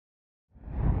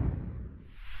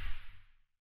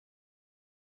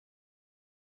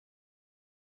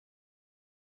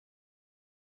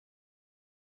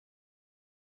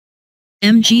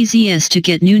MG ZS to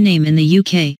get new name in the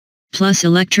UK, plus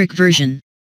electric version.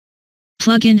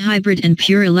 Plug-in hybrid and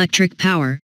pure electric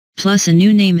power, plus a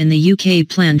new name in the UK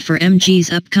planned for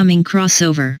MG's upcoming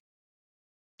crossover.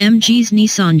 MG's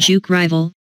Nissan Juke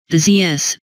rival, the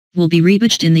ZS, will be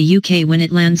rebadged in the UK when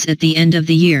it lands at the end of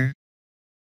the year.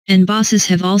 And bosses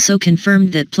have also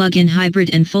confirmed that plug-in hybrid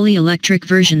and fully electric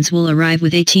versions will arrive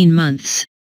with 18 months.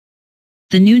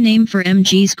 The new name for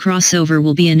MG's crossover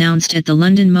will be announced at the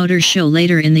London Motor Show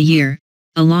later in the year,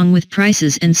 along with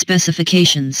prices and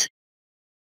specifications.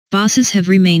 Bosses have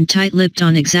remained tight-lipped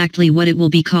on exactly what it will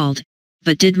be called,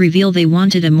 but did reveal they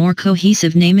wanted a more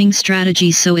cohesive naming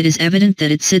strategy, so it is evident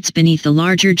that it sits beneath the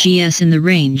larger GS in the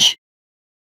range.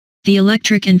 The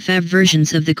electric and FEV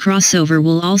versions of the crossover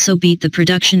will also beat the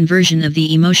production version of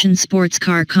the Emotion sports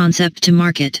car concept to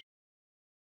market.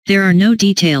 There are no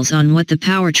details on what the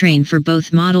powertrain for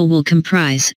both model will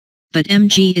comprise, but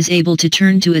MG is able to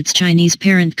turn to its Chinese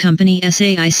parent company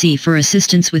SAIC for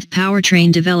assistance with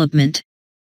powertrain development.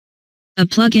 A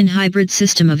plug-in hybrid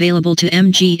system available to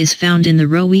MG is found in the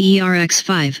Rowe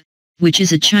ERX5, which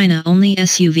is a China-only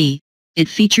SUV. It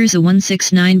features a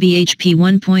 169 bhp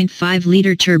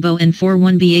 1.5-liter turbo and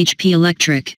 41 bhp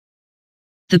electric.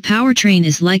 The powertrain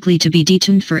is likely to be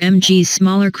detuned for MG's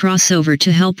smaller crossover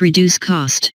to help reduce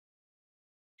cost.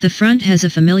 The front has a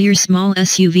familiar small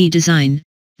SUV design,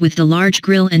 with the large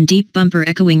grille and deep bumper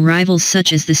echoing rivals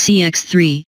such as the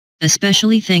CX-3,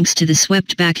 especially thanks to the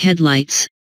swept-back headlights.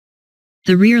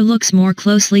 The rear looks more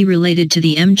closely related to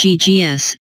the MG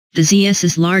GS, the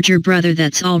ZS's larger brother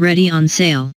that's already on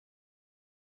sale.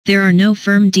 There are no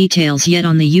firm details yet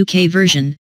on the UK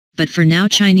version, but for now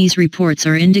Chinese reports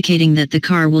are indicating that the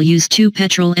car will use two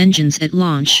petrol engines at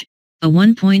launch, a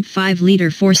 1.5-liter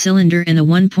 4-cylinder and a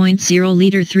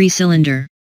 1.0-liter 3-cylinder.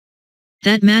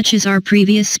 That matches our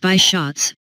previous spy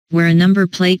shots, where a number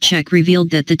plate check revealed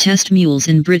that the test mules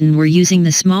in Britain were using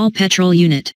the small petrol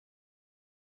unit.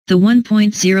 The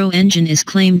 1.0 engine is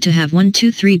claimed to have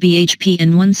 123 bhp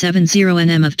and 170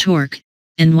 Nm of torque,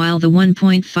 and while the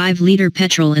 1.5-liter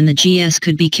petrol in the GS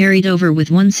could be carried over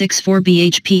with 164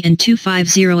 bhp and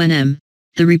 250 Nm,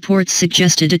 the reports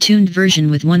suggested a tuned version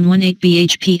with 118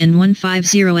 bhp and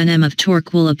 150 Nm of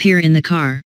torque will appear in the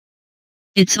car.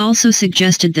 It's also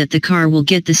suggested that the car will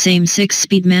get the same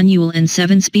 6-speed manual and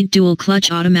 7-speed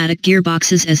dual-clutch automatic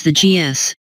gearboxes as the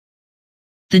GS.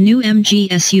 The new MG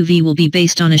SUV will be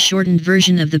based on a shortened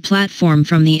version of the platform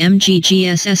from the MG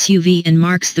GS SUV and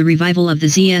marks the revival of the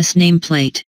ZS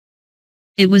nameplate.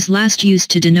 It was last used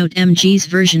to denote MG's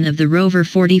version of the Rover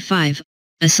 45,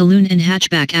 a saloon and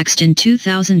hatchback axed in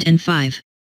 2005.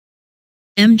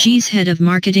 MG's head of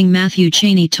marketing Matthew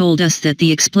Cheney told us that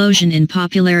the explosion in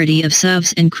popularity of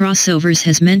SUVs and crossovers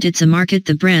has meant it's a market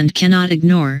the brand cannot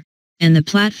ignore, and the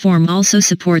platform also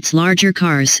supports larger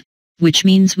cars, which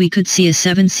means we could see a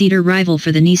 7-seater rival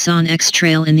for the Nissan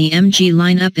X-Trail in the MG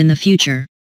lineup in the future.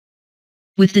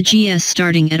 With the GS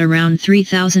starting at around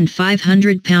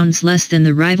 £3,500 less than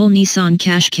the rival Nissan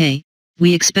Qashqai,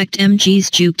 we expect MG's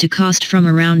Juke to cost from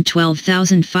around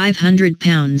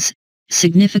 £12,500,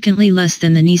 significantly less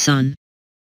than the Nissan.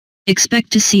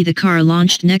 Expect to see the car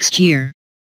launched next year.